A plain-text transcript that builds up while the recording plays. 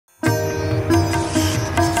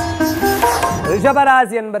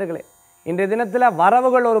ரிஷபராசி என்பர்களே, இன்றைய தினத்தில்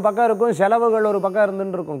வரவுகள் ஒரு பக்கம் இருக்கும், செலவுகள் ஒரு பக்கம்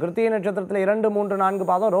இருந்துட்டு இருக்கும். கிருத்திகை நட்சத்திரத்தில் 2, 3, 4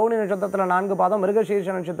 பாதம், ரோகிணி நட்சத்திரத்தில் 4 பாதம்,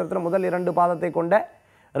 மிருகசீர்ஷ நட்சத்திரத்தில் முதல் 2 பாதத்தை கொண்ட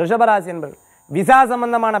ரிஷபராசி என்பர்கள் விசா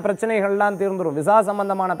சம்பந்தமான பிரச்சனைகள்லாம் தீர்ந்துடும். விசா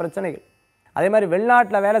சம்பந்தமான பிரச்சனைகள், அதே மாதிரி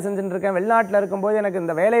வெளிநாட்டில் வேலை செஞ்சுட்டு இருக்கேன், வெளிநாட்டில் இருக்கும்போது எனக்கு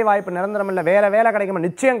இந்த வேலை வாய்ப்பு நிரந்தரம் இல்லை, வேறு வேலை கிடைக்குமா,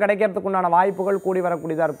 நிச்சயம் கிடைக்கிறதுக்குண்டான வாய்ப்புகள் கூடி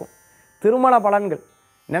வரக்கூடியதாக இருக்கும். திருமண பலன்கள்,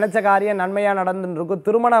 நினச்ச காரியம் நன்மையாக நடந்துட்டு இருக்கும்.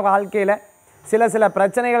 திருமண வாழ்க்கையில் சில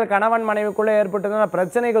பிரச்சனைகள் கணவன் மனைவிக்குள்ளே ஏற்பட்டதுன்னா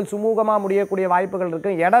பிரச்சனைகள் சுமூகமாக முடியக்கூடிய வாய்ப்புகள்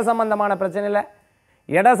இருக்குது. இட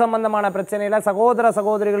சம்பந்தமான பிரச்சனையில் சகோதர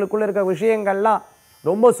சகோதரிகளுக்குள்ளே இருக்க விஷயங்கள்லாம்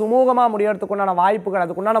ரொம்ப சுமூகமாக முடியறதுக்குண்டான வாய்ப்புகள்,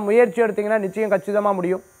 அதுக்குண்டான முயற்சி எடுத்திங்கன்னா நிச்சயம் கச்சிதமாக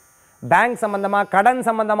முடியும். பேங்க் சம்பந்தமாக, கடன்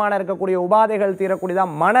சம்பந்தமான இருக்கக்கூடிய உபாதைகள்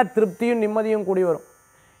தீரக்கூடியதாக மன திருப்தியும் நிம்மதியும் கூடி வரும்.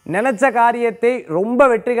 நினச்ச காரியத்தை ரொம்ப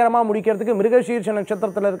வெற்றிகரமாக முடிக்கிறதுக்கு மிருகசீர்ஷ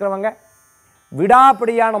நட்சத்திரத்தில் இருக்கிறவங்க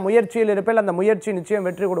விடாப்பிடியான முயற்சியில் இருப்பில் அந்த முயற்சி நிச்சயம்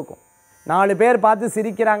வெற்றி கொடுக்கும். 4 பேர் பார்த்து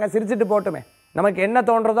சிரிக்கிறாங்க, சிரிச்சுட்டு போட்டுமே, நமக்கு என்ன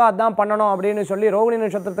தோன்றதோ அதான் பண்ணணும் அப்படின்னு சொல்லி ரோகிணி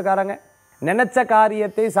நட்சத்திரத்துக்காரங்க நினைச்ச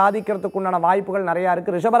காரியத்தை சாதிக்கிறதுக்குண்டான வாய்ப்புகள் நிறையா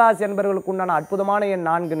இருக்குது. ரிஷபராசி என்பவர்களுக்கு உண்டான அற்புதமான எண்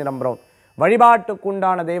 4 நிறம் பிரவுன்.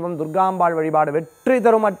 வழிபாட்டுக்குண்டான தெய்வம் துர்காம்பாள் வழிபாடு. வெற்றி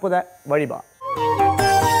தரும் அற்புத வழிபாடு.